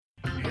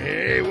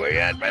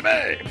right,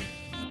 baby.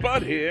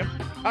 Spud here.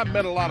 I've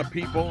met a lot of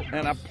people,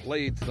 and I've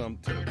played some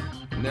too.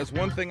 And there's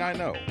one thing I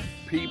know.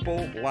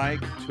 People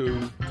like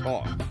to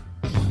talk.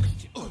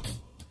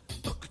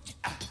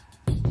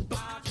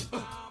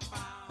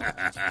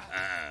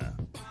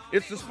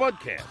 It's the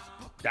SPUDCAST.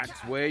 That's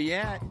where you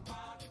at.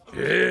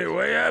 Hey,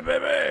 where you at,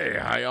 baby?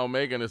 How y'all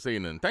making this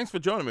evening? Thanks for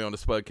joining me on the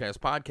SPUDCAST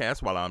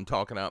podcast while I'm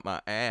talking out my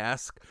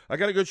ass. I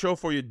got a good show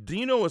for you.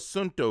 Deano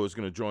Assunto is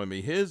going to join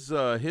me. His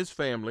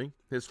family,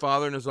 his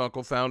father and his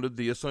uncle founded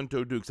the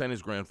Assunto Dukes, and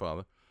his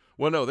grandfather.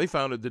 Well, no, they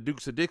founded the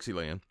Dukes of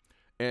Dixieland.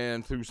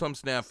 And through some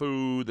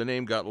snafu, the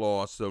name got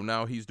lost, so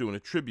now he's doing a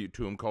tribute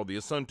to him called the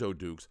Assunto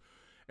Dukes.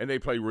 And they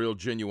play real,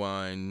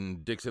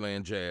 genuine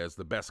Dixieland jazz,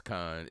 the best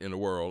kind in the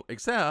world,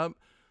 except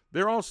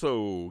they're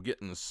also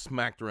getting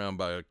smacked around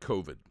by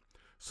COVID.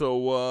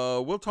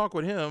 So we'll talk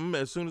with him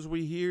as soon as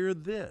we hear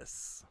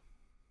this.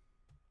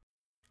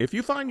 If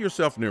you find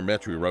yourself near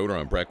Metro Road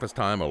around breakfast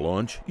time or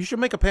lunch, you should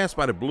make a pass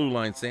by the Blue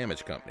Line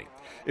Sandwich Company.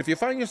 If you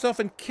find yourself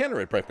in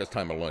Kenner at breakfast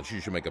time or lunch, you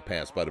should make a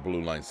pass by the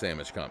Blue Line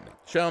Sandwich Company.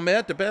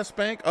 Chalmette, the best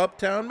bank,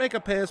 uptown, make a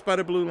pass by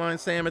the Blue Line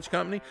Sandwich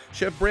Company.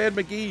 Chef Brad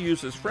McGee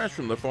uses fresh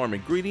from the farm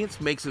ingredients,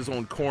 makes his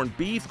own corned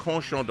beef,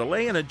 cornichon de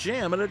lait, and a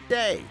jam in a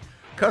day.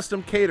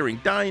 Custom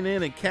catering, dine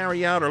in and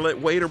carry out, or let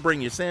waiter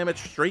bring your sandwich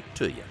straight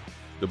to you.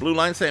 The Blue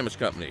Line Sandwich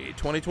Company,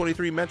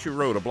 2023 Metro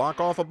Road, a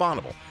block off of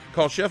Bonneville.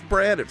 Call Chef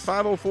Brad at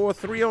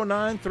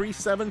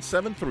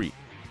 504-309-3773.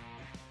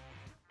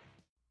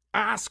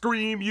 I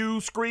scream,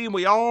 you scream,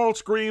 we all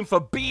scream for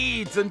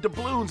beads and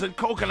doubloons and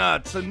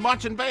coconuts and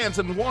marching bands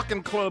and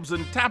walking clubs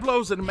and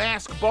tableaus and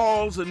masked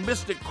balls and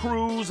mystic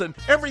crews and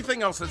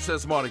everything else that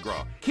says Mardi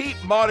Gras.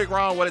 Keep Mardi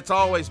Gras what it's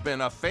always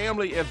been, a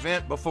family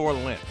event before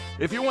Lent.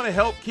 If you want to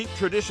help keep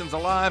traditions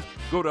alive,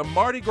 go to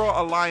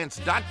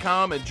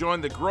MardiGrasAlliance.com and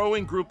join the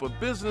growing group of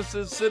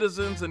businesses,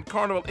 citizens, and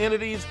carnival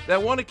entities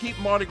that want to keep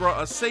Mardi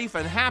Gras a safe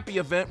and happy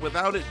event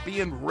without it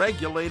being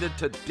regulated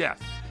to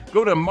death.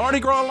 Go to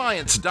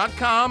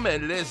MardiGrasAlliance.com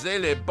and laissez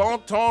les bon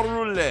temps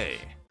rouler.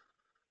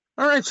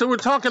 All right, so we're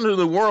talking to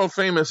the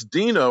world-famous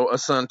Deano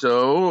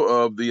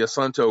Assunto of the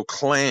Assunto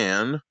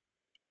clan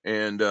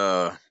and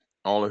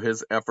all of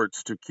his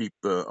efforts to keep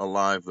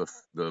alive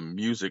the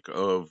music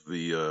of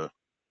the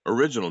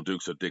original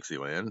Dukes of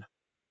Dixieland.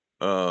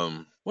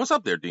 What's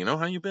up there, Deano?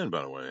 How you been,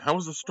 by the way? How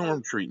was the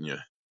storm treating you?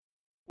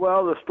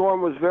 Well, the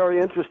storm was very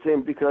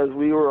interesting because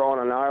we were on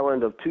an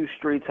island of two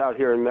streets out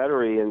here in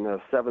Metairie in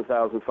the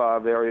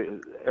 7005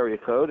 area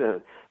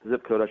code,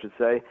 zip code, I should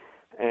say,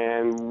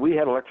 and we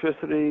had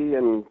electricity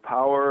and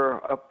power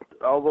up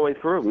all the way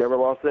through. Never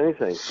lost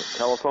anything.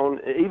 Telephone,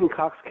 even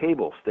Cox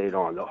cable stayed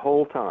on the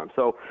whole time.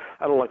 So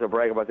I don't like to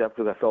brag about that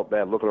because I felt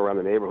bad looking around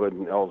the neighborhood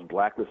and all this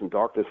blackness and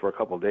darkness for a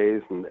couple of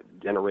days and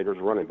generators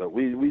running. But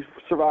we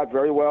survived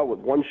very well with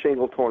one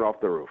shingle torn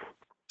off the roof.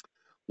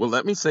 Well,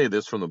 let me say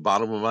this from the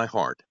bottom of my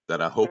heart,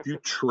 that I hope you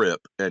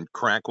trip and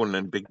crack one of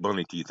them big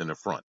bunny teeth in the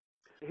front.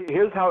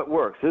 Here's how it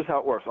works.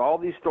 All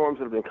these storms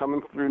that have been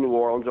coming through New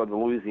Orleans, or the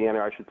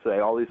Louisiana, I should say,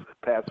 all these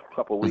past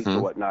couple of weeks or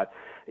whatnot,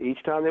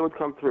 each time they would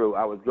come through,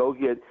 I would go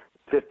get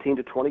 15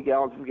 to 20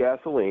 gallons of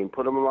gasoline,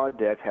 put them on my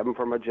deck, have them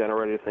for my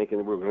generator, thinking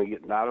we were going to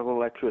get out of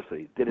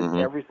electricity. Did it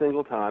every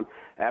single time.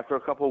 After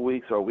a couple of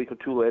weeks or a week or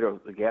two later,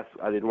 the gas,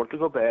 I didn't want it to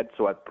go bad,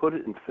 so I'd put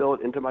it and fill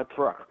it into my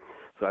truck.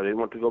 So I didn't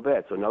want it to go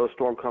bad. So another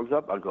storm comes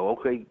up, I'd go,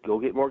 okay, go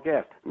get more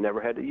gas. Never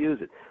had to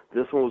use it.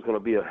 This one was going to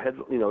be this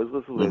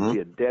was going to be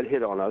a dead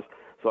hit on us.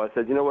 So I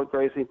said, you know what,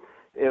 Gracie,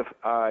 if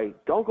I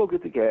don't go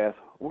get the gas,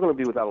 we're going to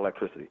be without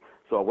electricity.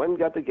 So I went and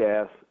got the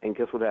gas, and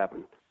guess what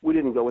happened? We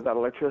didn't go without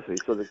electricity.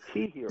 So the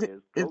key here is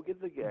go get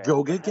the gas.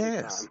 Go get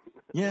gas.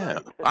 Yeah.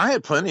 Right. I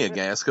had plenty of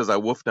gas because I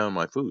wolfed down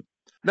my food.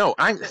 No,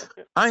 I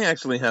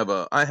actually have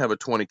a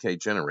 20K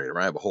generator.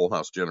 I have a whole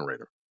house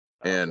generator.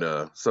 And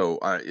so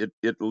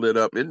it lit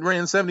up. It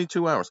ran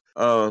 72 hours.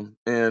 I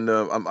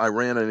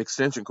ran an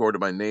extension cord to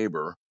my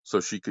neighbor so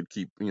she could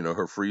keep,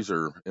 her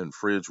freezer and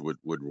fridge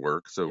would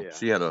work. So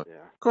she had of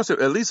course,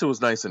 at least it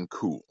was nice and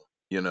cool,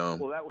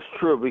 Well, that was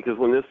true because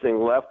when this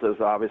thing left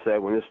us, obviously,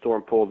 when this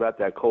storm pulled up,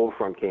 that cold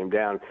front came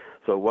down.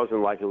 So it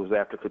wasn't like it was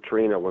after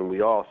Katrina when we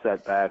all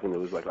sat back and it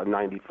was like a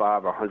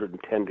 95 or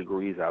 110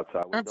 degrees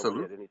outside.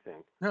 Absolutely. Nobody had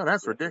anything. No,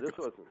 that's ridiculous.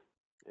 This wasn't.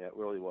 Yeah, it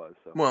really was.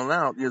 So. Well,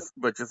 now,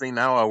 but you see,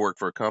 now I work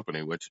for a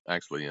company, which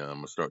actually I'm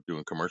going to start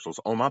doing commercials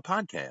on my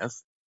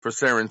podcast for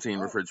Serentine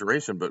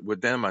Refrigeration. But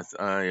with them,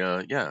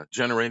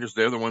 generators,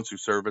 they're the ones who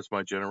service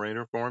my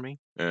generator for me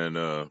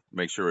and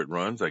make sure it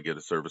runs. I get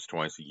a service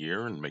twice a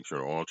year and make sure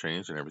the oil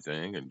changed and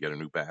everything and get a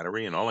new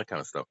battery and all that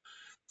kind of stuff.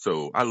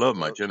 So I love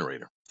my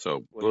generator.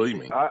 So believe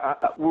me.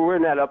 We're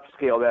in that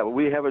upscale that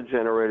we have a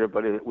generator,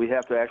 but we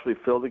have to actually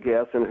fill the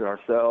gas in it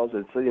ourselves.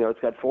 It's it's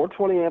got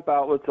 420 amp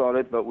outlets on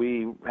it, but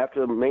we have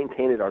to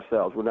maintain it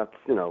ourselves. We're not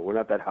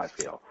that high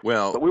scale.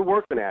 Well, but we're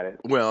working at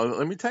it. Well,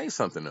 let me tell you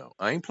something though.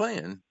 I ain't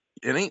playing.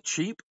 It ain't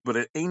cheap, but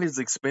it ain't as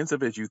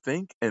expensive as you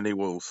think, and they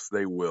will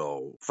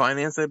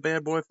finance that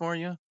bad boy for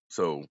you.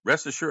 So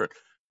rest assured,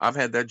 I've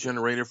had that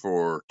generator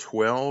for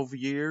 12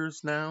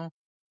 years now.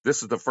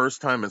 This is the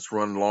first time it's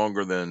run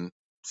longer than,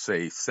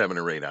 say, 7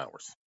 or 8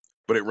 hours.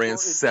 But it ran Well,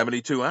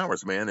 72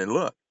 hours, man. And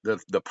look,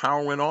 the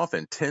power went off,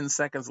 and 10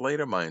 seconds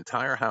later, my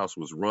entire house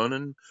was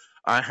running.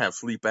 I have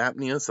sleep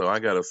apnea, so I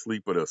got to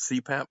sleep with a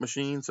CPAP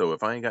machine. So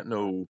if I ain't got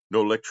no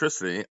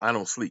electricity, I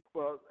don't sleep.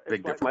 Well,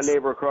 Big it's like my difference.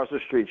 neighbor across the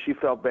street. She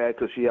felt bad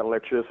because she had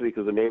electricity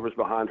because the neighbors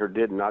behind her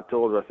didn't. I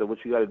told her, I said, what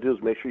you got to do is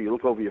make sure you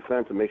look over your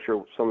fence and make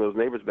sure some of those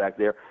neighbors back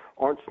there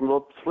aren't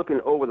slipping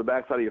over the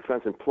backside of your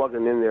fence and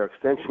plugging in their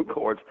extension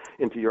cords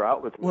into your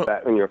outlets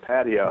in your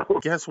patio.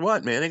 Guess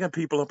what, man? They got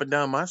people up and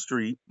down my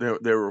street. There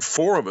were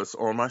 4 of us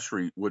on my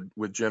street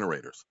with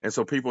generators. And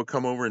so people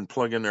come over and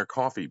plug in their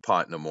coffee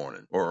pot in the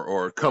morning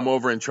or come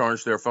over and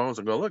charge their phones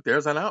and go, look,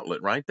 there's an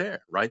outlet right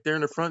there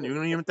in the front. You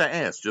don't even have to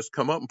ask. Just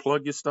come up and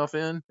plug your stuff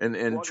in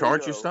and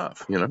charge your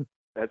stuff,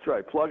 That's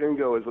right. Plug and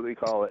go is what they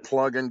call it.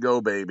 Plug and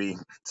go, baby.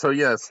 So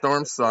yeah,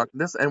 storm sucked.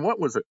 And what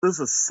was it? This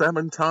is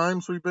 7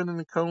 times we've been in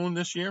the cone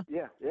this year.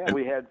 Yeah.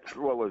 We had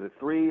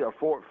 3 or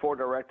 4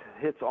 direct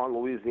hits on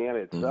Louisiana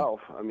itself.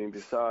 I mean,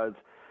 besides,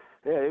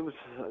 it was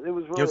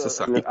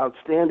really an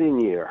outstanding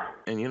year.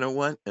 And you know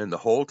what? And the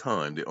whole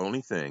time, the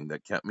only thing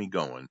that kept me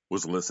going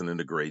was listening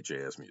to great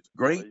jazz music.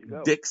 Great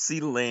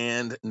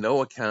Dixieland,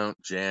 no account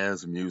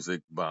jazz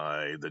music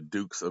by the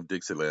Dukes of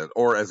Dixieland,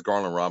 or as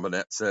Garland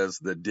Robinette says,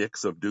 the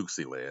Dicks of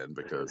Dukesland,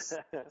 because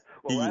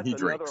well, he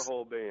that's drinks. another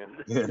whole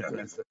band. Yeah,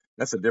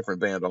 that's a different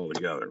band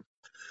altogether.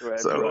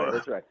 That's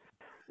right.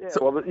 Yeah,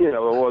 so, you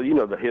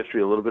know the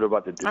history a little bit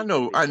about the Dukes.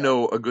 I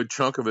know a good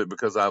chunk of it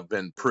because I've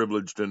been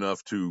privileged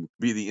enough to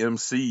be the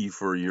MC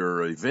for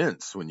your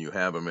events when you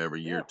have them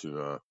every year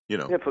to,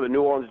 Yeah, for the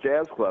New Orleans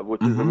Jazz Club,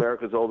 which is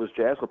America's oldest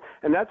jazz club.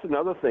 And that's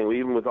another thing,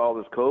 even with all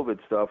this COVID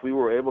stuff, we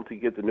were able to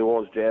get the New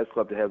Orleans Jazz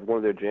Club to have one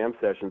of their jam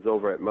sessions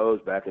over at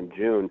Moe's back in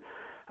June.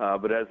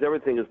 But as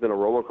everything has been a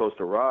roller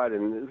coaster ride,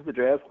 and this is the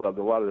Jazz Club,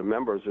 a lot of the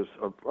members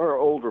are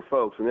older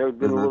folks, and they've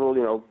been a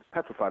little,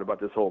 petrified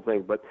about this whole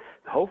thing. But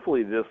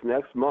hopefully this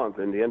next month,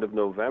 in the end of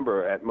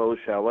November, at Moe's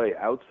Chalet,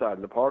 outside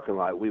in the parking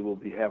lot, we will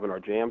be having our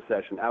jam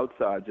session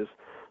outside, just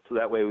so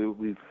that way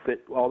we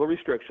fit all the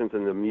restrictions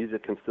and the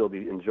music can still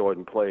be enjoyed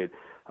and played.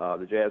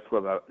 The Jazz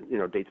Club,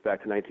 dates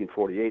back to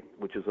 1948,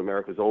 which is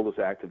America's oldest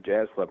active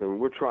jazz club, and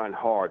we're trying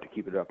hard to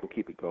keep it up and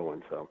keep it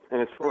going. So,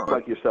 and it's folks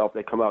like yourself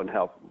that come out and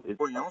help.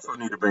 Well, you also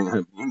need to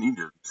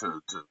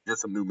get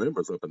some new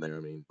members up in there.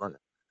 I mean,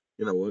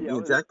 me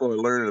and Jack Boy are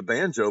learning the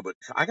banjo, but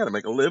I got to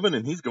make a living,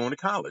 and he's going to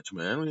college,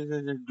 man.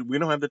 We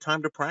don't have the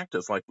time to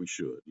practice like we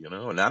should,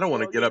 and I don't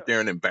want to get up there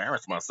and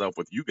embarrass myself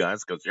with you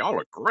guys because y'all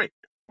are great.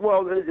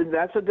 Well,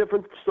 that's a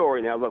different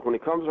story now. Look, when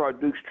it comes to our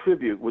Dukes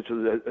Tribute, which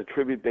is a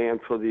tribute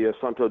band for the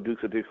Assunto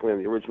Dukes of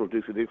Dixieland, the original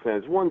Dukes of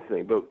Dixieland, is one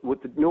thing. But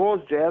what the New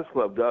Orleans Jazz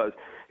Club does,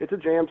 it's a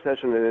jam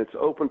session, and it's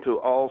open to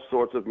all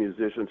sorts of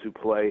musicians who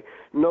play.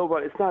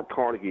 It's not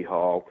Carnegie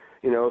Hall.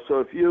 So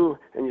if you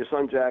and your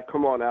son Jack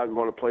come on out and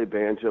want to play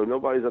banjo,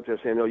 nobody's up there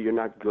saying, no, you're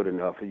not good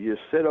enough. You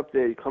just sit up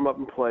there, you come up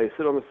and play,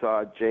 sit on the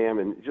side, jam,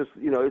 and just,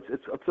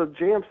 it's a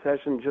jam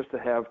session just to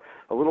have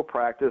a little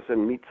practice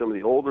and meet some of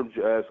the older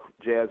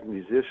jazz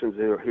musicians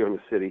that are here in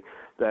the city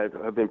that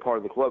have been part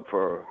of the club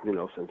for,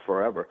 since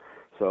forever.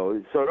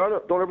 So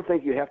don't ever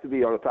think you have to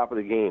be on the top of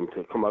the game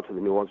to come up to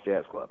the New Orleans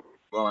Jazz Club.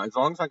 Well, as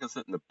long as I can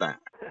sit in the back,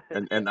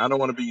 and I don't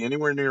want to be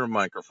anywhere near a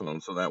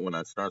microphone so that when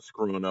I start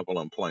screwing up while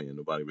I'm playing,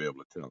 nobody will be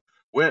able to tell.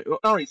 Well,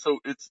 all right, so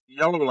it's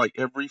y'all are like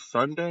every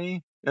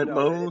Sunday at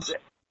Moe's?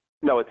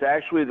 No, it's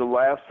actually the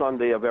last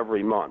Sunday of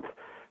every month,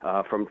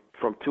 from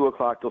 2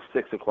 o'clock till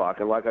 6 o'clock.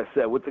 And like I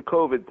said, with the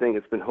COVID thing,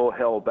 it's been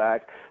held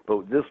back.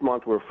 But this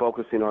month we're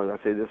focusing on,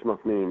 I say this month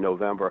meaning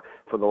November,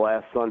 for the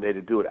last Sunday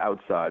to do it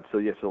outside. So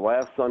yes, the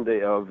last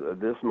Sunday of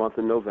this month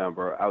in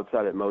November,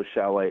 outside at Moe's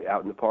Chalet,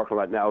 out in the parking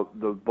lot. Now,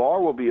 the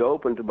bar will be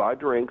open to buy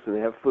drinks and they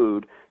have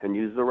food and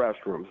use the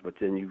restrooms. But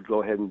then you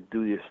go ahead and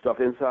do your stuff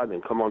inside and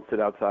then come on, sit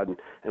outside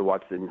and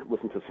watch and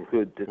listen to some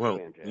good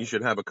Dixieland jazz. You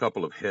should have a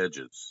couple of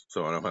hedges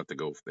so I don't have to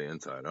go for the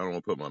inside. I don't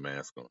want to put my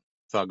mask on.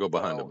 So I'll go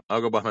behind them. I'll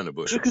go behind the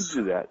bushes. You could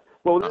do that.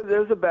 Well,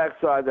 there's a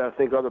backside that I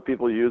think other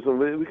people use, and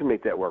we can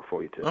make that work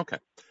for you, too. Okay.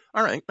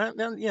 All right.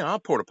 I'll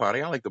porta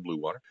potty. I like the blue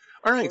water.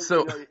 All right,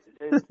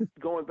 and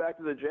going back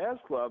to the Jazz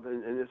Club,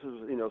 and this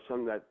is,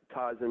 something that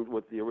ties in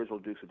with the original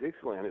Dukes of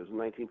Dixieland. It was in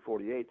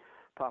 1948.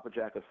 Papa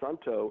Jack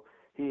Assunto,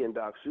 he and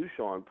Doc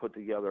Souchon put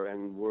together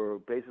and were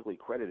basically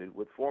credited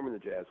with forming the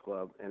Jazz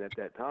Club. And at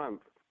that time,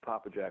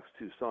 Papa Jack's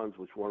 2 sons,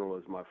 which one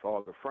was my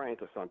father, Frank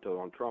Assunto,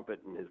 on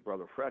trumpet, and his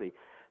brother, Freddie,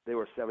 they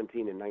were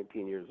 17 and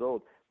 19 years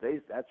old.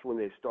 That's when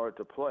they started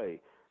to play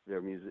their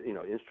music,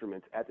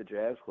 instruments at the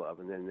Jazz Club,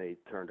 and then they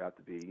turned out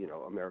to be,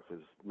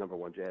 America's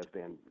 #1 jazz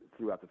band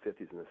throughout the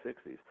 50s and the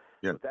 60s.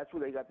 Yeah. But that's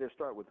where they got their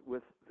start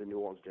with the New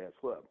Orleans Jazz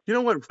Club. You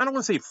know what? I don't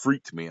want to say it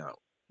freaked me out,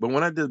 But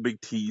when I did Big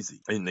Teasy,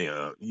 and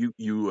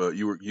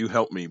you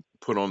helped me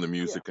put on the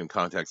music and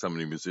contact some of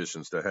the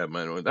musicians to have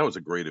my. That was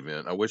a great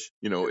event. I wish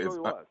It really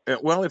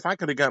was. if I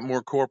could have got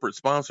more corporate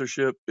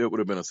sponsorship, it would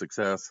have been a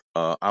success.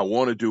 I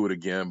want to do it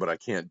again, but I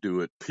can't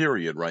do it.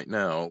 Period. Right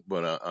now,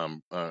 but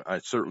I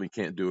certainly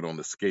can't do it on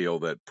the scale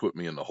that put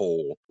me in the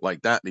hole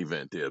like that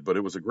event did. But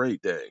it was a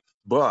great day.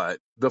 But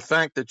the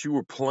fact that you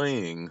were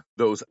playing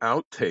those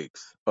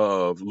outtakes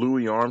of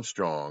Louis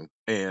Armstrong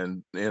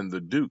and the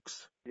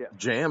Dukes Yes.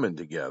 jamming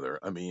together.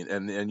 I mean,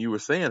 and you were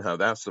saying how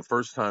that's the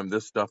first time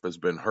this stuff has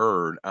been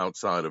heard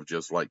outside of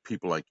just like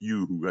people like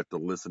you who got to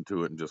listen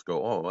to it and just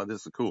go, oh, well,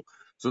 this is cool.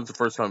 So it's the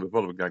first time the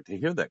public got to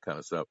hear that kind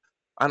of stuff.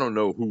 I don't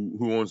know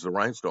who owns the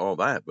rights to all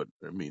that, but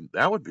I mean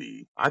that would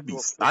be I'd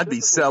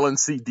be selling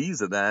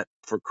CDs of that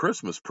for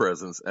Christmas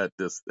presents at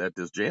this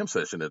jam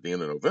session at the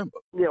end of November.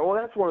 Yeah, well,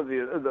 that's one of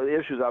the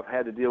issues I've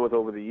had to deal with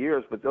over the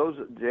years. But those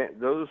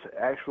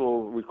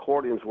actual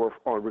recordings were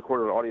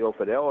recorded on Audio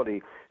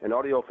Fidelity, and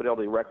Audio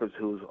Fidelity Records,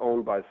 who was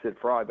owned by Sid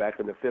Fry back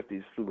in the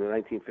 50s through the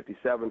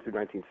 1957 through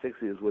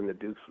 1960 is when the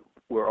Dukes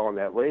were on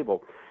that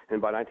label,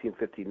 and by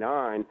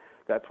 1959.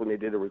 That's when they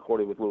did a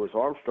recording with Louis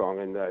Armstrong,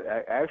 and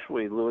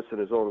actually Louis, in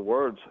his own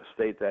words,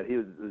 state that he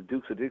was the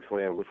Dukes of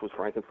Dixieland, which was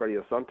Frank and Freddie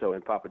Assunto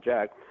and Papa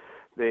Jack.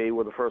 They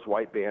were the first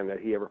white band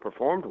that he ever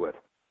performed with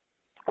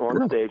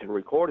on stage and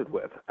recorded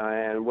with.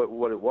 And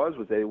what it was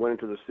they went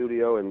into the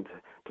studio and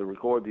to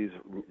record these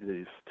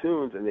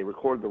tunes, and they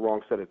recorded the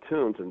wrong set of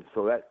tunes, and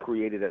so that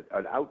created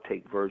an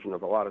outtake version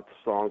of a lot of the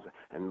songs,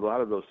 and a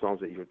lot of those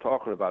songs that you're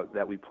talking about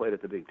that we played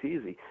at the Big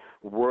Teasy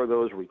were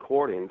those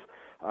recordings.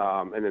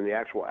 And then the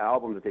actual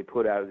album that they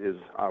put out is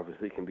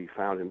obviously can be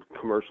found and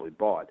commercially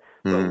bought.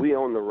 But we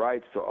own the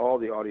rights to all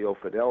the Audio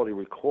Fidelity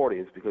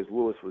recordings because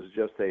Louis was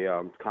just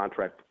a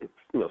contract,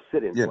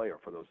 sit-in player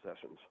for those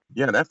sessions.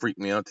 Yeah, that freaked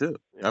me out too.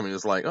 Yeah. I mean,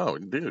 it's like, oh,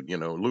 dude,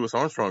 Louis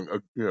Armstrong,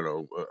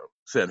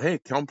 said, hey,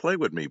 come play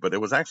with me. But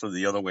it was actually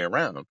the other way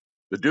around.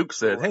 The Duke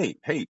said, hey,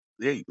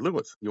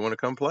 Louis, you want to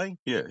come play?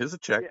 Yeah, here's a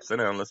check. Sit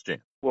down, let's jam.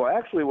 Well,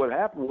 actually, what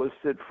happened was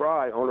Sid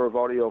Fry, owner of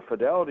Audio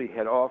Fidelity,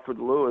 had offered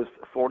Louis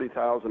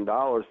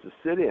 $40,000 to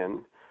sit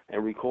in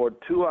and record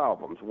two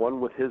albums,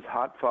 one with his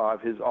Hot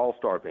Five, his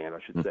all-star band, I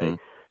should say,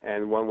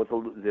 and one with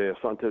the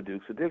Assunto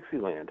Dukes of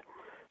Dixieland.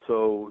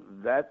 So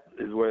that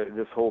is where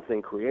this whole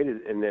thing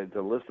created, and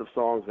the list of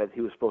songs that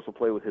he was supposed to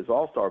play with his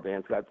all-star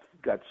bands got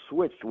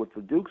switched with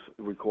the Dukes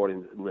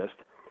recording list.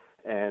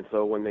 And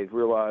so when they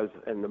realized,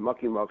 and the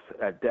Mucky Mucks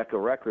at Decca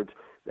Records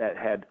that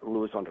had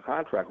Louis under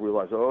contract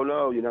realized, oh,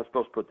 no, you're not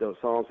supposed to put those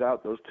songs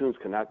out. Those tunes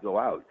cannot go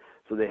out.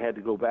 So they had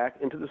to go back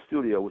into the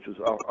studio, which was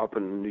up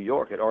in New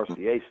York at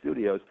RCA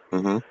Studios,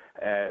 and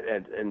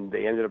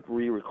they ended up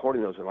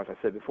re-recording those. And like I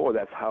said before,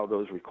 that's how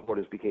those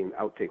recordings became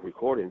outtake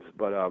recordings.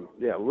 But,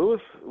 Louis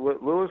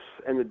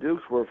and the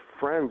Dukes were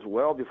friends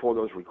well before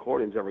those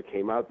recordings ever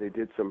came out. They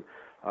did some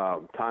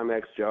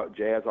Timex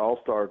Jazz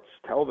All-Stars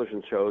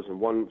television shows, and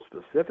one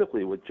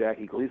specifically with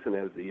Jackie Gleason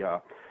as the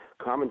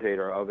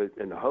commentator of it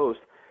and the host.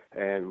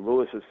 And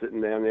Louis is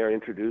sitting down there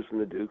introducing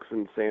the Dukes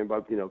and saying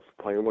about,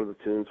 playing one of the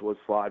tunes was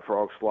Slide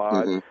Frog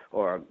Slide and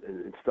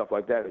stuff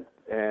like that.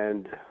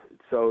 And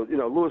so,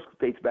 Louis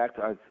dates back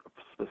to,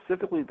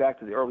 specifically back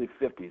to the early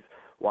 50s,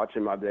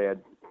 watching my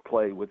dad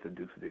play with the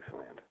Dukes of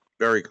Dixieland.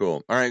 Very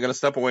cool. All right, I'm going to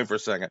step away for a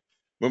second.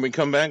 When we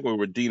come back, we're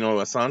with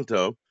Deano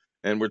Assunto,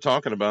 and we're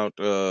talking about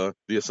the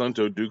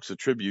Assunto Dukes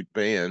Tribute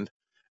Band.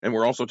 And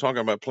we're also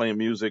talking about playing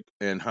music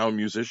and how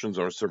musicians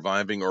are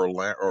surviving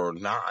or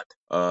not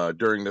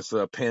during this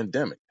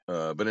pandemic.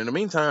 But in the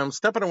meantime,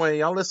 stepping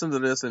away, I'll listen to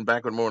this and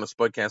back with more on the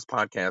SPUDCAST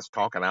podcast,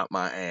 talking out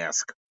my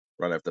ass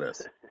right after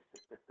this.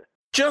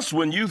 Just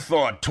when you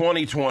thought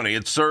 2020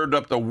 had served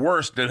up the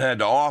worst it had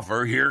to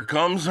offer, here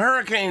comes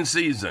hurricane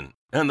season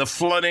and the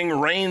flooding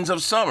rains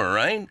of summer,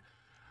 right?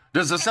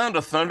 Does the sound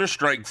of thunder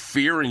strike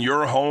fear in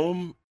your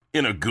home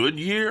in a good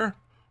year?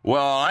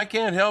 Well, I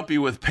can't help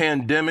you with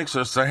pandemics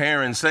or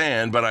Saharan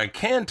sand, but I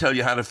can tell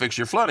you how to fix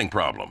your flooding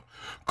problem.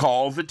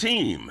 Call the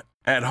team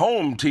at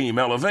Home Team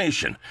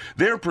Elevation.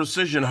 Their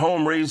precision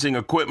home raising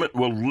equipment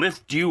will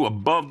lift you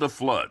above the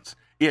floods.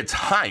 It's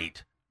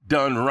height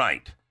done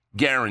right,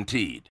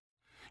 guaranteed.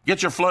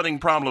 Get your flooding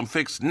problem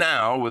fixed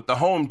now with the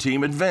Home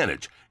Team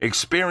Advantage.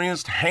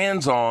 Experienced,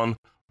 hands-on,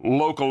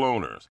 local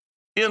owners.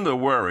 In the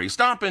worry,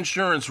 stop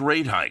insurance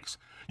rate hikes.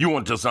 You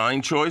want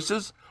design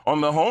choices? On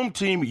the Home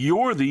Team,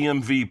 you're the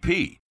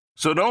MVP.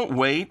 So don't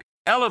wait,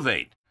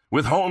 elevate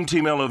with Home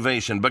Team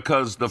Elevation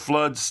because the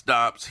flood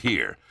stops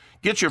here.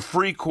 Get your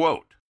free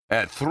quote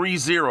at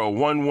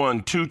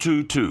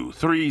 3011222,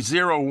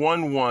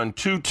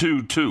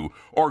 3011222,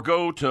 or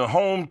go to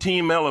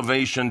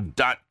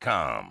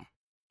HomeTeamElevation.com.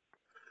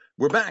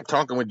 We're back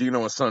talking with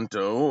Deano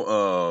Assunto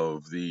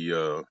of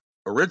the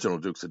original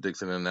Dukes of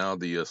Dixieland and now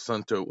the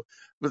Assunto.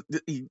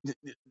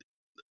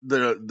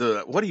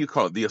 The what do you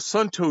call it? The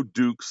Assunto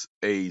Dukes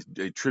a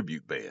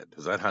tribute band.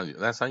 Is that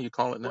that's how you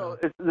call it now? Well,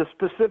 the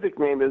specific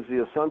name is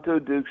the Assunto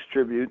Dukes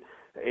Tribute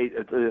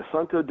the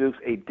Assunto Dukes,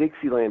 a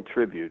Dixieland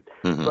tribute.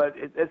 Mm-hmm. But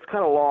it's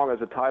kind of long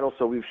as a title,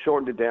 so we've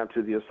shortened it down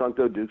to the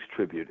Assunto Dukes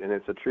Tribute, and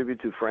it's a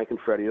tribute to Frank and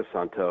Freddie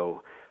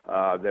Assunto.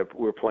 That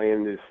we're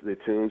playing the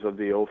tunes of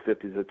the old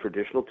 50s, the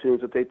traditional tunes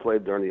that they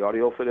played during the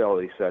Audio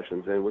Fidelity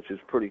sessions, and which is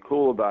pretty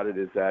cool about it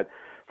is that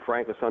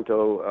Frank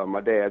Assunto,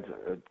 my dad's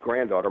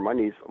granddaughter, my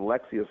niece,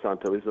 Lexi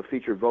Assunto, is a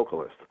featured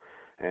vocalist.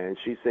 And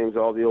she sings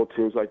all the old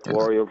tunes like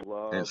Glory of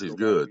Love. And she's No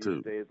good, Matter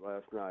Your too. Days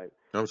Last Night.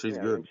 Oh, she's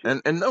Yeah, good.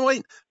 And no,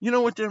 wait, you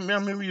know what? I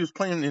remember you was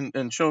playing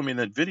and showing me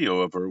that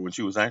video of her when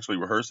she was actually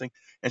rehearsing,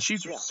 and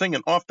she's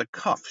singing off the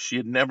cuff. She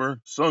had never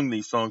sung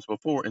these songs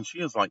before, and she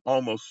is like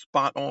almost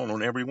spot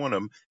on every one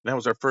of them. And that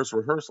was her first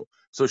rehearsal.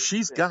 So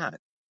she's got,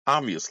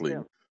 obviously,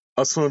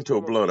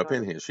 Assunto blood up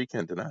in here. She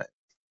can't deny it.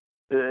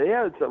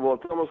 It's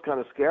almost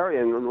kind of scary.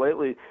 And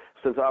lately,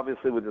 since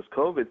obviously with this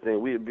COVID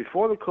thing,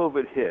 before the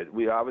COVID hit,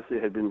 we obviously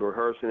had been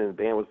rehearsing and the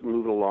band was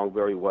moving along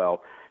very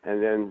well.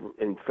 And then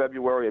in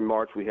February and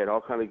March, we had all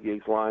kind of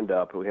gigs lined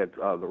up. We had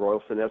the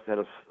Royal Sinesta had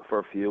us for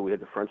a few. We had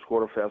the French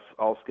Quarter Fest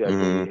all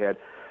scheduled. Mm-hmm. We had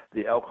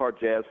the Elkhart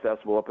Jazz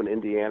Festival up in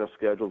Indiana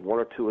scheduled, one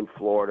or two in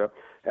Florida.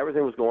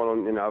 Everything was going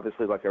on, and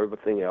obviously, like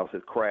everything else,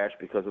 it crashed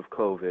because of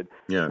COVID.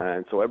 Yeah.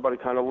 And so everybody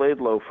kind of laid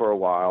low for a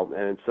while.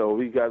 And so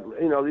we got,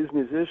 these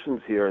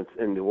musicians here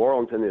in New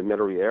Orleans and the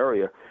Metairie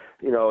area,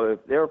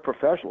 they're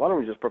professional. A lot of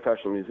them are just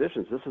professional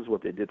musicians. This is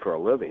what they did for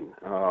a living.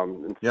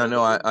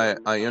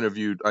 I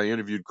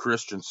interviewed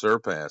Christian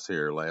Surpass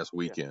here last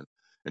weekend,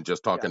 and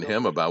just talking to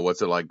him about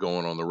what's it like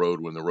going on the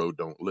road when the road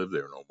don't live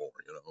there no more.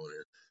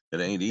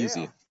 It ain't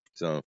easy.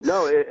 So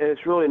no,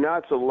 it's really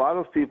not. So a lot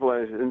of people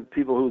and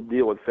people who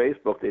deal with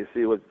Facebook, they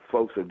see what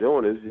folks are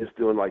doing is just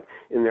doing like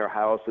in their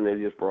house, and they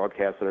just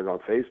broadcasting it on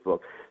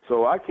Facebook.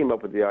 So I came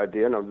up with the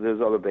idea, and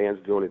there's other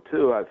bands doing it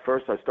too. At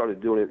first, I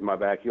started doing it in my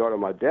backyard on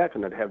my deck,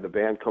 and I'd have the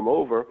band come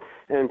over.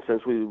 And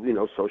since we,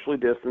 socially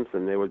distanced,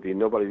 and there would be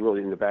nobody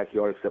really in the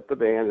backyard except the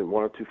band and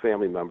one or two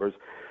family members.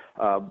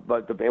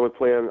 But the band would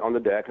play on the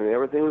deck, and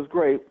everything was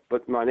great.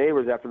 But my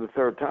neighbors, after the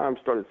third time,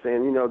 started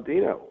saying,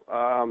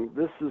 Dino,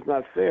 this is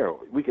not fair.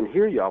 We can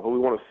hear y'all, but we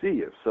want to see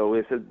you. So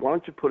they said, why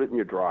don't you put it in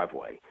your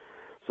driveway?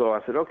 So I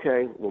said,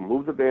 okay, we'll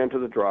move the band to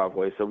the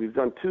driveway. So we've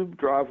done 2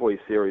 driveway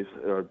series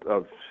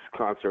of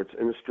concerts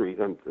in the street,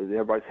 and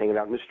everybody's hanging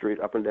out in the street,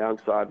 up and down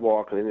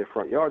sidewalk and in their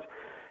front yards.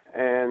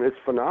 And it's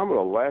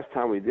phenomenal. Last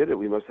time we did it,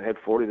 we must have had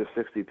 40 to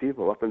 60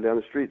 people up and down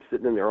the street,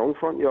 sitting in their own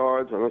front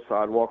yards on the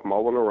sidewalk,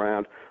 mulling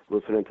around,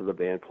 listening to the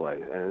band play.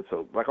 And it's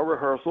like a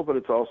rehearsal, but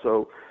it's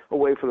also a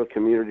way for the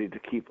community to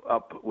keep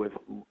up with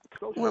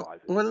socializing.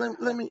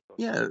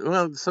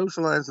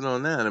 Socializing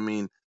on that. I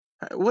mean,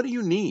 what do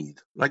you need?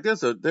 Like,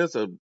 there's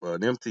an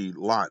empty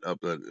lot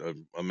up.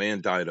 A man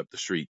died up the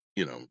street.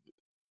 World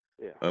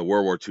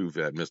War II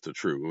vet, Mr.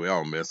 True. We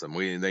all miss him.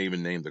 They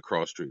even named the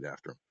cross street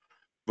after him.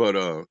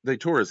 But they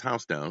tore his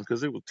house down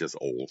because it was just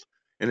old,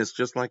 and it's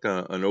just like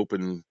an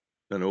open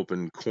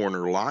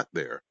corner lot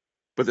there.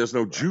 But there's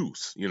no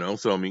juice,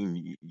 So I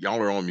mean,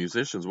 y'all are all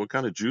musicians. What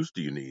kind of juice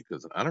do you need?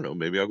 Because I don't know.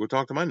 Maybe I'll go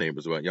talk to my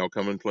neighbors about y'all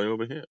come and play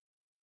over here.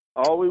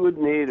 All we would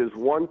need is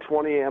one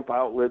 20-amp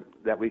outlet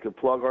that we could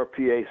plug our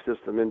PA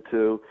system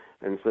into.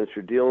 And since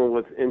you're dealing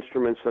with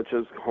instruments such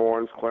as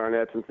horns,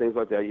 clarinets, and things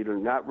like that, you're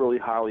not really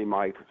highly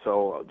mic'd.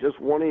 So just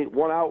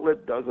one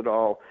outlet does it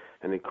all,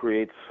 and it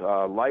creates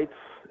lights,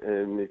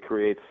 and it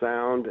creates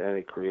sound, and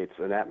it creates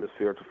an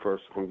atmosphere for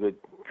some good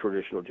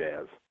traditional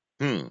jazz.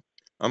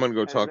 I'm going to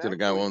go talk to the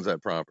guy who owns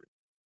that property.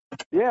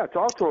 Yeah,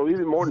 talk to him. We'd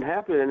be more than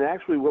happy. And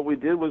actually what we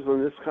did was,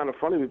 and this is kind of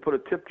funny, we put a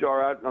tip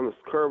jar out on the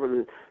curb,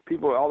 and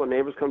all the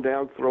neighbors come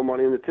down, throw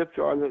money in the tip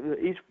jar, and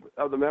each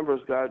of the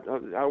members got,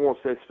 I won't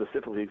say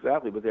specifically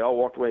exactly, but they all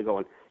walked away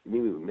going, you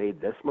mean we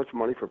made this much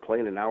money for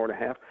playing an hour and a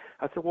half?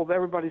 I said, well,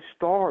 everybody's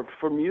starved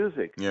for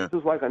music. Yeah. This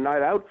is like a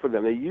night out for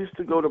them. They used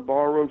to go to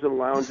bar rooms and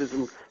lounges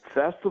and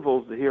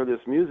festivals to hear this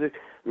music.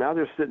 Now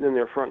they're sitting in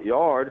their front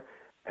yard,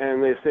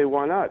 and they say,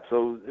 why not?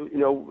 So,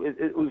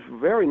 it was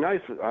very nice.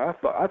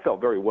 I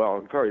felt very well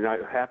and very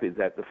happy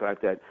that the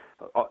fact that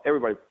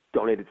everybody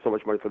donated so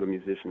much money for the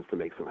musicians to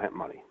make some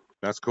money.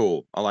 That's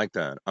cool. I like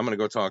that. I'm gonna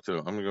go talk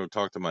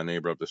to my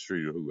neighbor up the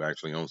street who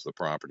actually owns the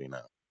property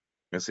now,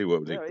 and see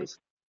what we do.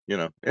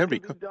 It'd be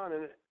cool.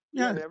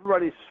 And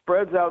everybody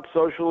spreads out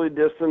socially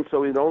distanced, so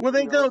we don't. Well,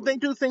 they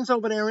do things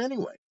over there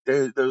anyway.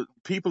 The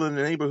people in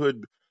the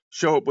neighborhood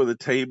show up with a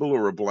table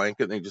or a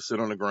blanket, and they just sit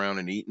on the ground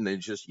and eat, and they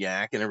just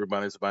yak, and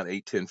everybody's about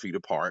 8-10 feet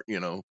apart,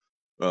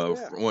 from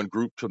one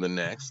group to the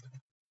next.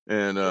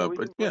 And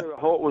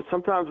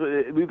sometimes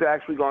we've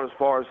actually gone as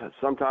far as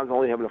sometimes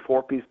only having a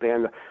 4-piece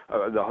band.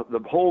 The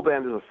whole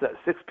band is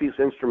a 6-piece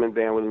instrument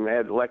band. When you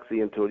add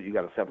Lexi into it, you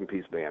got a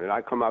 7-piece band. And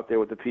I come out there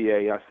with the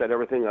PA, I set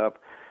everything up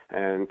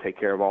and take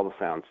care of all the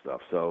sound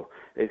stuff. So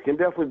it can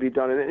definitely be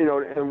done. And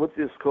and with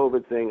this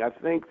COVID thing, I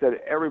think that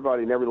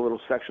everybody in every little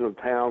section of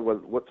town,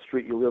 what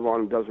street you live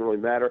on, doesn't really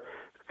matter.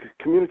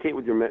 Communicate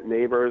with your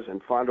neighbors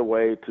and find a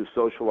way to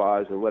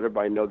socialize and let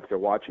everybody know that they're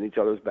watching each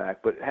other's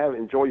back, but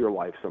enjoy your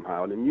life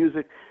somehow. And the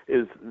music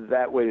is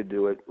that way to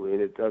do it,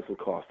 and it doesn't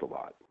cost a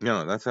lot.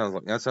 No, that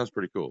sounds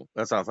pretty cool.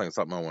 That sounds like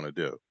something I want to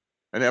do.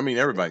 And I mean,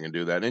 everybody can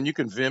do that. And you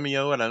can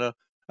Vimeo it. I know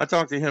I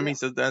talked to him. He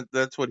said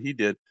that's what he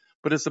did.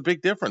 But it's a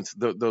big difference.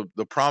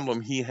 The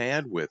problem he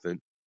had with it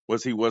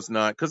was he was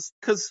not,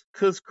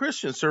 because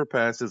Christian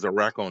Surpass is a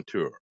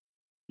raconteur.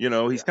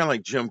 He's kind of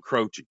like Jim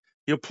Croce.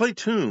 He'll play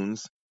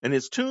tunes, and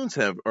his tunes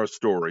are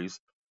stories,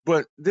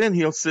 but then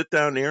he'll sit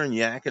down there and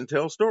yak and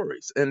tell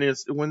stories. And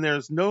when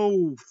there's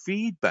no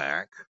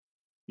feedback,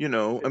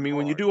 I mean,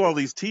 when you do all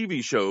these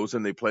TV shows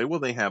and they play,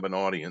 well, they have an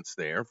audience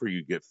there for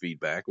you to get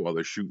feedback while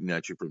they're shooting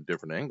at you from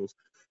different angles.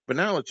 But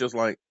now it's just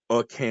like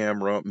a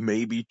camera,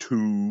 maybe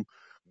two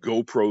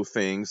GoPro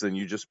things, and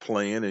you're just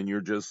playing and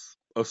you're just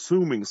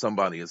assuming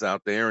somebody is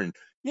out there. And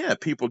yeah,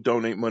 people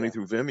donate money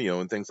through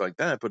Vimeo and things like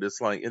that, but it's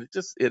like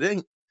it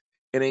ain't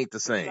the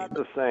same. It's not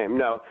the same,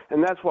 no.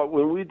 And that's what,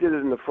 when we did it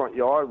in the front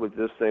yard with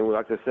this thing,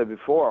 like I said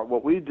before,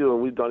 what we do,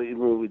 and we've done it even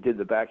when we did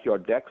the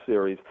Backyard Deck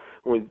series,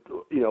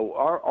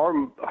 our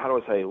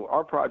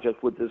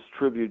project with this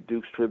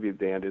Dukes Tribute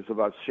Band is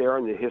about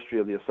sharing the history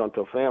of the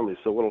Assunto family.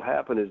 So what'll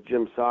happen is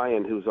Jim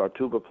Sion, who's our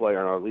tuba player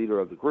and our leader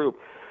of the group,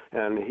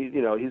 and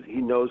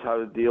he knows how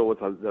to deal with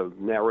the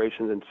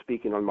narrations and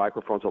speaking on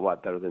microphones a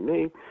lot better than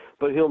me.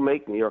 But he'll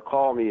make me or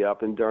call me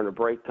up, and during a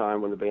break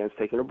time when the band's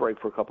taking a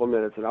break for a couple of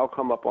minutes, and I'll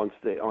come up on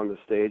the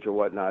stage or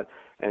whatnot,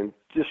 and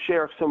just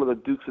share some of the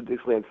Dukes of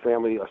Dixieland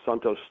family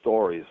Assunto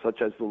stories,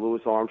 such as the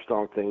Louis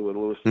Armstrong thing with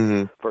Louis.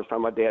 First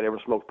time my dad ever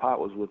smoked pot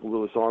was with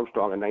Louis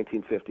Armstrong in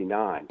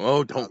 1959.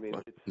 Oh, don't. I mean,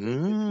 it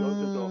goes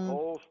into a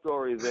whole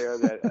story there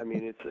that, I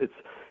mean,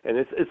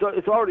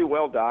 it's already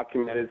well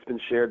documented. It's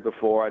been shared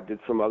before. I did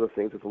some other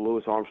things at the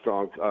Louis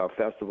Armstrong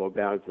Festival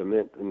down at the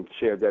Mint and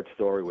shared that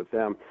story with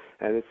them.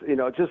 And it's,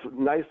 just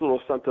nice little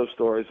Assunto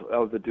stories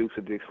of the Dukes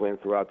of Dixieland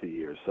throughout the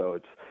years. So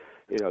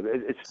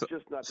it's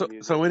just not.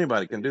 So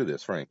anybody can do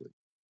this, frankly.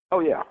 Oh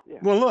yeah.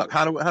 Well, look,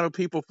 how do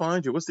people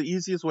find you? What's the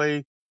easiest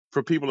way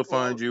for people to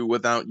find you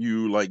without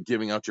you like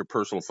giving out your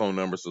personal phone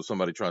number so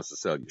somebody tries to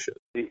sell you shit?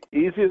 The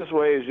easiest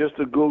way is just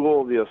to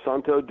Google the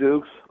Assunto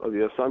Dukes or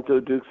the Assunto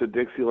Dukes of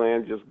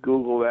Dixieland. Just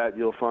Google that.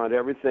 You'll find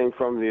everything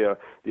from the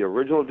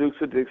original Dukes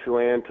of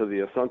Dixieland to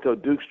the Assunto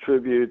Dukes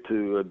Tribute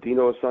to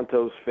Deano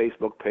Assunto's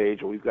Facebook page.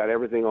 We've got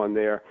everything on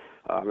there.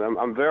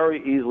 I'm very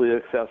easily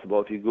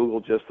accessible if you Google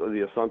just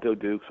the Assunto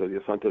Dukes or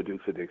the Assunto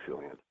Dukes of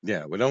Dixieland.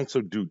 Yeah, we don't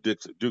do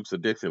Dukes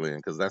of Dixieland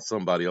because that's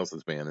somebody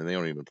else's band and they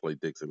don't even play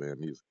Dixieland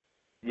music.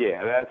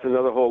 Yeah, that's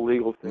another whole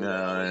legal thing.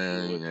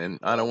 And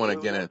I don't want to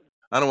get in.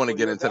 I don't want to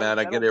get into that.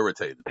 I get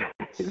irritated.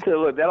 So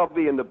look, that'll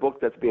be in the book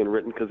that's being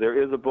written, because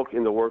there is a book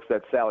in the works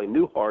that Sally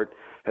Newhart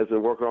has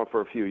been working on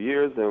for a few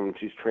years, and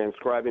she's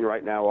transcribing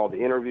right now all the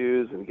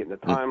interviews and getting the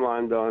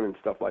timeline done and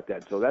stuff like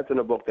that. So that's in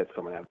a book that's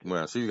coming out.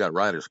 Well, she's got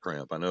writer's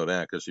cramp. I know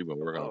that because she's been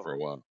working on it for a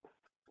while.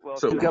 Well,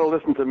 she's got to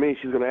listen to me.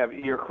 She's going to have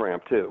ear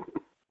cramp too.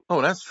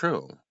 Oh, that's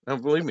true.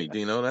 And believe me,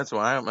 Deano, that's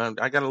why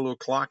I got a little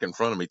clock in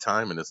front of me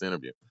timing this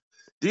interview.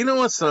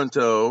 Deano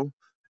Assunto,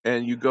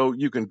 and you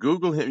can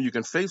Google him, you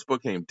can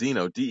Facebook him,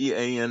 Deano,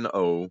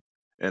 Deano,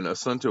 and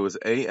Assunto is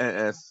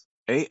Assunto,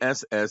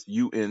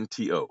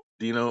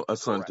 Deano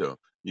Assunto. Correct.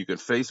 You can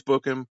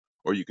Facebook him,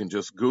 or you can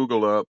just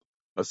Google up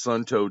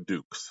Assunto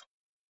Dukes,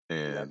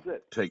 and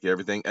take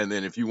everything. And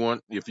then if you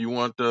want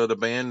the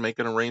band, make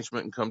an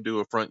arrangement and come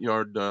do a front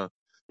yard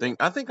thing.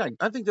 I think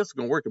this is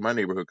gonna work in my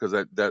neighborhood because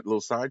that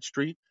little side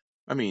street.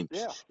 I mean,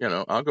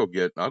 I'll go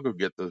get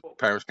the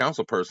parish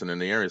council person in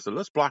the area. So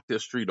let's block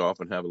this street off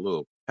and have a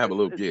little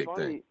gig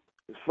thing.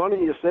 It's funny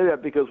you say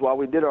that, because while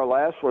we did our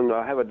last one,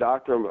 I have a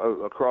doctor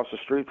across the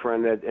street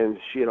friend, and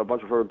she had a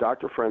bunch of her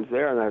doctor friends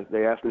there, and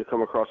they asked me to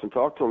come across and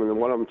talk to them. And then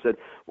one of them said,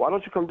 "Why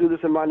don't you come do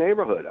this in my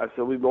neighborhood?" I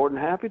said, "We'd be more than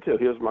happy to.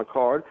 Here's my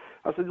card."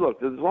 I said,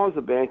 "Look, as long as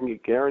the band can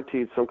get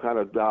guaranteed some kind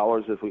of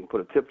dollars, if we can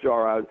put a tip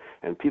jar out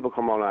and people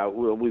come on out,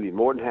 we'll be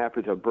more than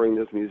happy to bring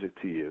this music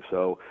to you."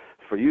 So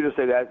for you to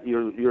say that,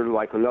 you're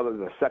like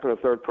the second or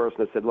third person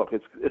that said, "Look,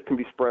 it can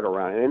be spread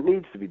around, and it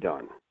needs to be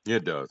done."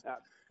 It does.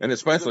 And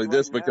especially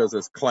this because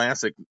it's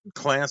classic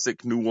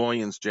New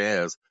Orleans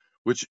jazz,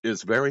 which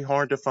is very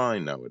hard to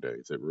find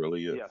nowadays. It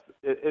really is. Yes,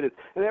 it is.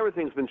 And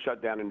everything's been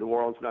shut down in New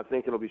Orleans, and I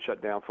think it'll be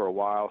shut down for a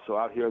while. So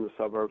out here in the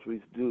suburbs, we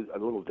do a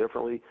little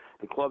differently.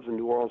 The clubs in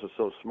New Orleans are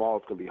so small,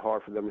 it's going to be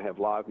hard for them to have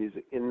live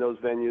music in those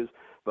venues.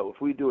 But if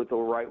we do it the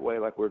right way,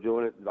 like we're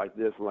doing it like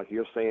this, and like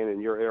you're saying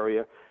in your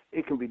area,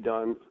 it can be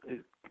done,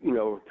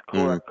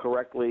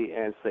 correctly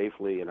and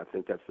safely, and I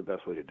think that's the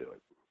best way to do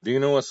it.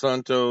 Deano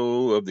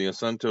Assunto of the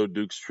Assunto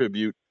Dukes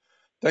Tribute.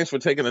 Thanks for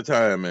taking the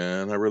time,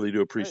 man. I really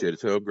do appreciate it.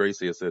 Tell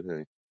Gracie I said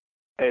hey.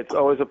 It's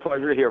always a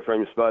pleasure to hear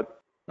from you, Spud.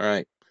 All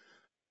right.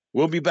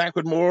 We'll be back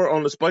with more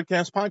on the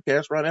SPUDCAST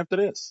podcast right after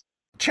this.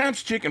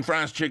 Chaps Chicken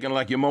fries chicken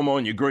like your mama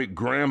and your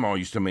great-grandma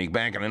used to make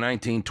back in the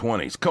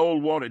 1920s.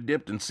 Cold water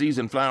dipped in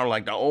seasoned flour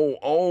like the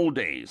old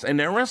days. And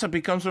their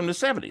recipe comes from the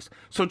 70s.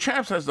 So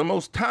Chaps has the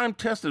most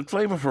time-tested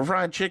flavor for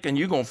fried chicken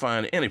you're going to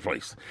find any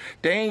place.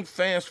 They ain't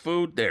fast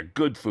food, they're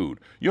good food.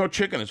 Your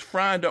chicken is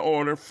fried to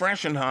order,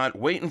 fresh and hot,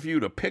 waiting for you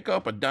to pick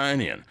up or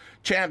dine in.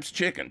 Chaps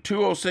Chicken,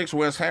 206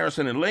 West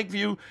Harrison in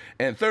Lakeview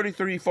and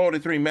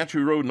 3343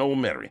 Metro Road in Old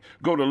Metairie.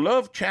 Go to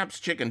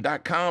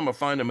lovechapschicken.com or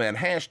find them at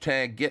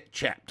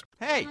 #GetChapped.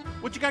 Hey,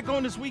 what you got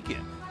going this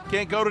weekend?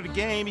 Can't go to the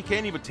game, you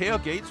can't even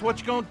tailgate, so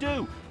what you gonna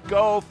do?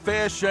 Go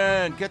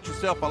fishing! Get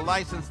yourself a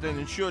licensed and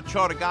insured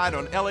charter guide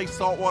on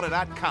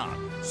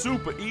lasaltwater.com.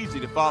 Super easy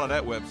to follow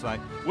that website.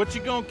 What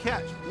you gonna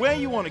catch? Where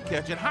you wanna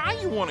catch it? How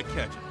you wanna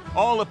catch it?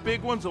 All the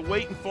big ones are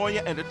waiting for you,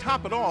 and to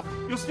top it off,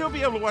 you'll still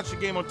be able to watch the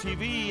game on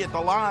TV at the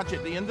lodge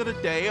at the end of the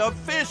day of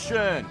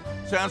fishing.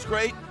 Sounds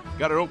great?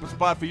 Got an open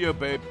spot for you,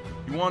 babe.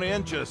 You want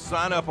in? Just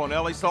sign up on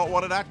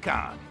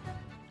lasaltwater.com.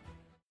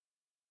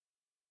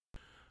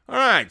 All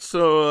right,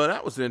 so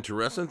that was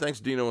interesting.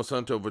 Thanks, Deano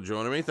Assunto, for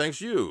joining me. Thanks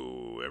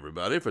you,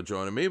 everybody, for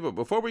joining me. But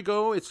before we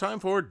go, it's time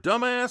for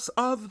Dumbass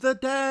of the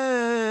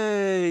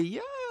Day.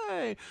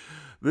 Yay!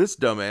 This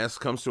dumbass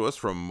comes to us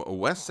from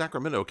West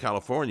Sacramento,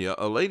 California.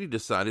 A lady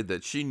decided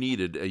that she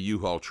needed a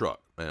U-Haul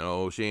truck. You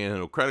know, she had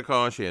no credit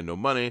card, she had no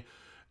money,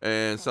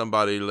 and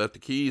somebody left the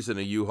keys in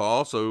a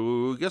U-Haul.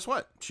 So guess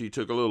what? She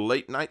took a little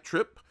late-night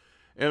trip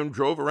and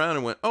drove around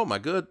and went, oh, my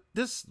God,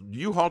 this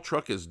U-Haul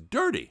truck is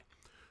dirty.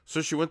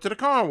 So she went to the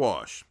car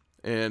wash,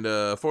 and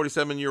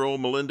 47-year-old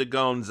Melinda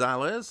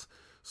Gonzalez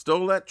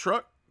stole that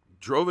truck,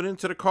 drove it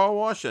into the car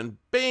wash, and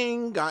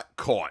bing, got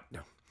caught.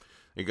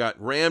 It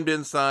got rammed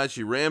inside.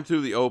 She rammed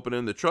through the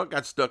opening. The truck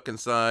got stuck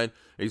inside.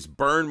 These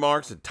burn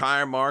marks and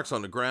tire marks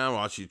on the ground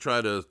while she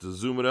tried to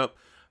zoom it up.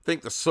 I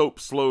think the soap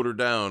slowed her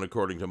down,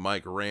 according to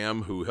Mike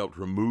Ram, who helped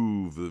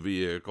remove the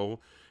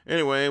vehicle.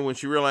 Anyway, when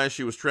she realized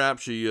she was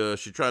trapped, she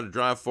tried to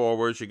drive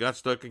forward. She got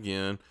stuck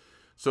again.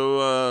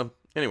 So,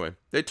 anyway,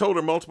 they told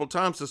her multiple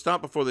times to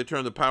stop before they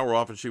turned the power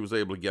off, and she was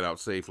able to get out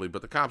safely.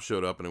 But the cops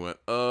showed up, and they went,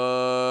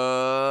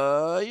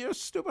 you're a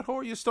stupid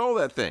whore, you stole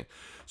that thing.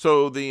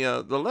 So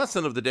the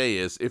lesson of the day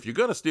is, if you're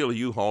going to steal a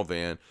U-Haul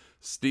van,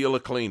 steal a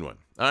clean one.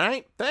 All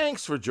right?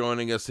 Thanks for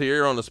joining us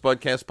here on the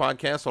SPUDCAST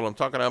podcast. While I'm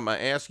talking out my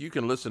ass, you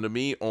can listen to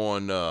me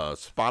on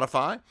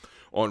Spotify,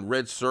 on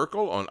Red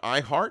Circle, on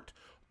iHeart,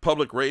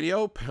 Public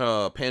Radio,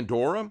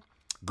 Pandora,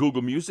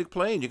 Google Music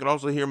Play, and you can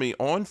also hear me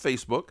on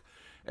Facebook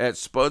at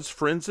Spud's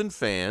Friends and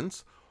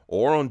Fans,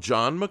 or on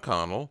John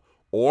McConnell,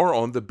 or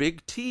on the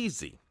Big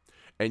Teasy.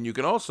 And you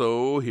can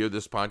also hear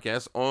this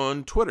podcast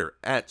on Twitter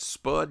at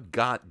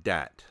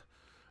SpudGotDat.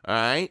 All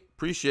right,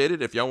 appreciate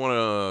it. If y'all want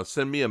to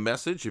send me a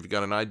message, if you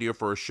got an idea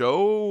for a show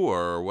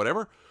or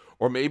whatever,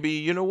 or maybe,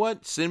 you know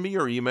what, send me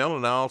your email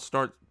and I'll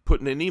start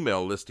putting an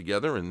email list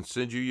together and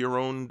send you your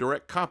own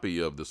direct copy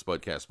of the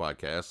SPUDCAST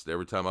podcast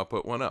every time I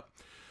put one up.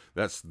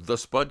 That's the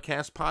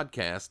SPUDCAST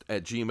podcast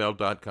at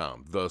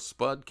gmail.com. The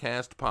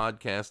SPUDCAST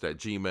podcast at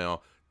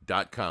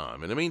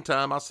gmail.com. In the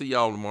meantime, I'll see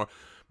y'all tomorrow.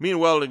 Me and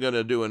Weldon are going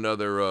to do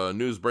another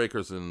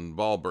Newsbreakers and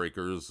Ball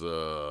Breakers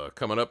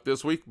coming up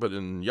this week. But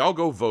y'all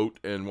go vote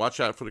and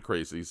watch out for the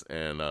crazies.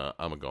 And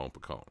I'm a gone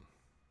pecan.